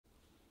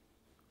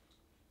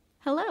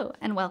Hello,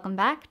 and welcome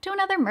back to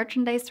another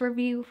merchandise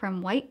review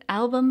from White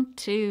Album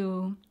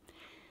 2.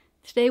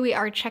 Today we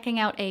are checking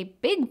out a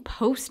big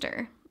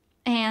poster,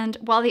 and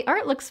while the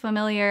art looks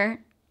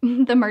familiar,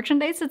 the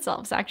merchandise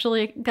itself's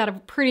actually got a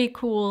pretty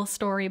cool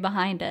story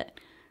behind it.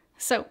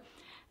 So,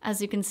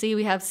 as you can see,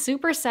 we have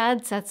Super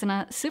Sad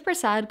Setsuna, Super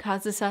Sad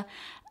Kazusa,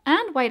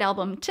 and White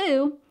Album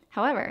 2.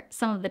 However,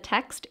 some of the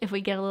text, if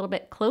we get a little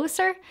bit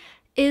closer,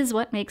 is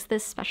what makes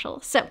this special.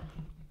 So,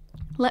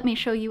 let me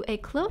show you a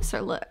closer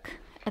look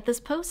at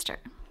this poster.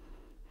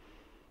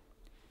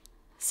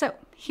 So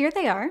here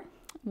they are,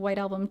 White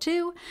Album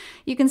 2.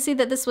 You can see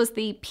that this was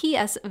the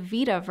PS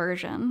Vita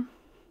version.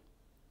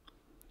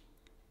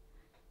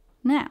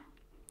 Now,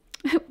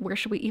 where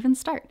should we even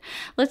start?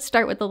 Let's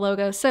start with the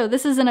logo. So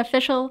this is an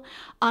official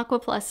Aqua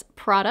Plus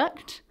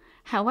product.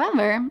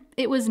 However,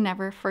 it was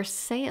never for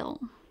sale.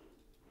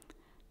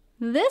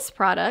 This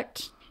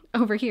product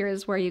over here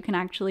is where you can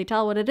actually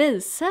tell what it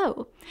is.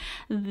 So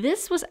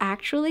this was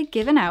actually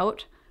given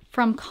out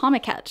from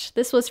Comiket.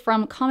 This was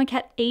from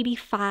Comiket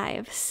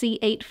 85,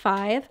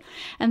 C85,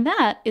 and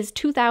that is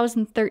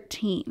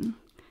 2013.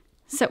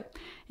 So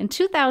in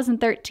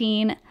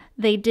 2013,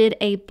 they did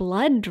a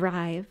blood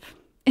drive,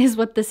 is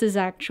what this is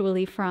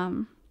actually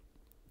from.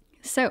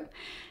 So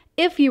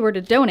if you were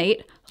to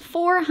donate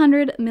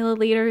 400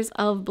 milliliters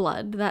of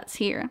blood, that's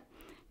here,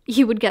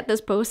 you would get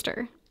this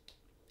poster.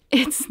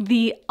 It's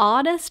the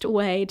oddest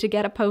way to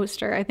get a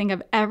poster I think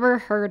I've ever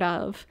heard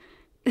of.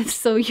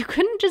 So you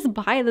couldn't just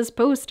buy this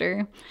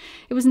poster.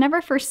 It was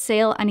never for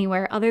sale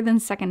anywhere other than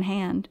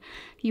secondhand.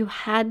 You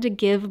had to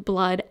give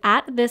blood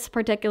at this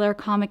particular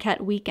Comiket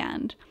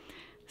weekend.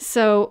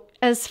 So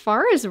as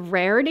far as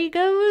rarity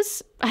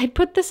goes, I'd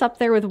put this up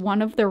there with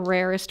one of the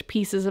rarest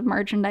pieces of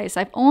merchandise.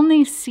 I've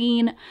only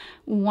seen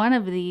one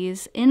of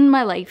these in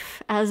my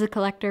life as a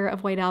collector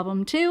of White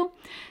Album 2.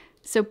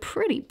 So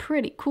pretty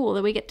cool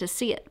that we get to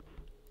see it.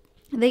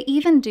 They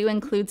even do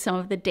include some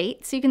of the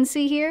dates you can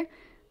see here.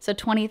 So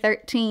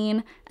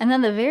 2013, and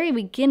then the very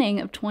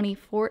beginning of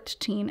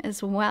 2014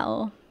 as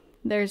well.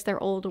 There's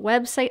their old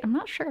website. I'm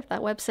not sure if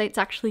that website's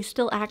actually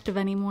still active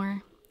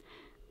anymore.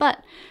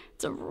 But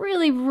it's a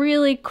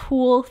really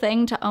cool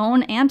thing to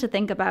own and to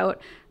think about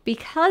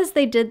because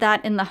they did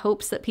that in the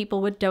hopes that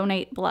people would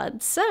donate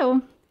blood.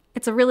 So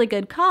it's a really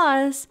good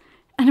cause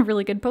and a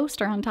really good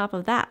poster on top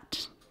of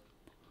that.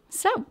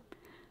 So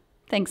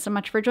thanks so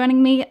much for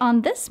joining me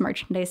on this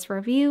merchandise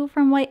review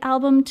from White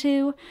Album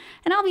 2,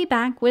 and I'll be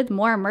back with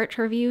more merch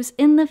reviews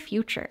in the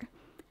future.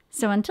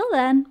 So until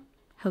then,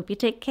 hope you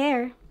take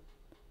care.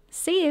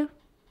 See you!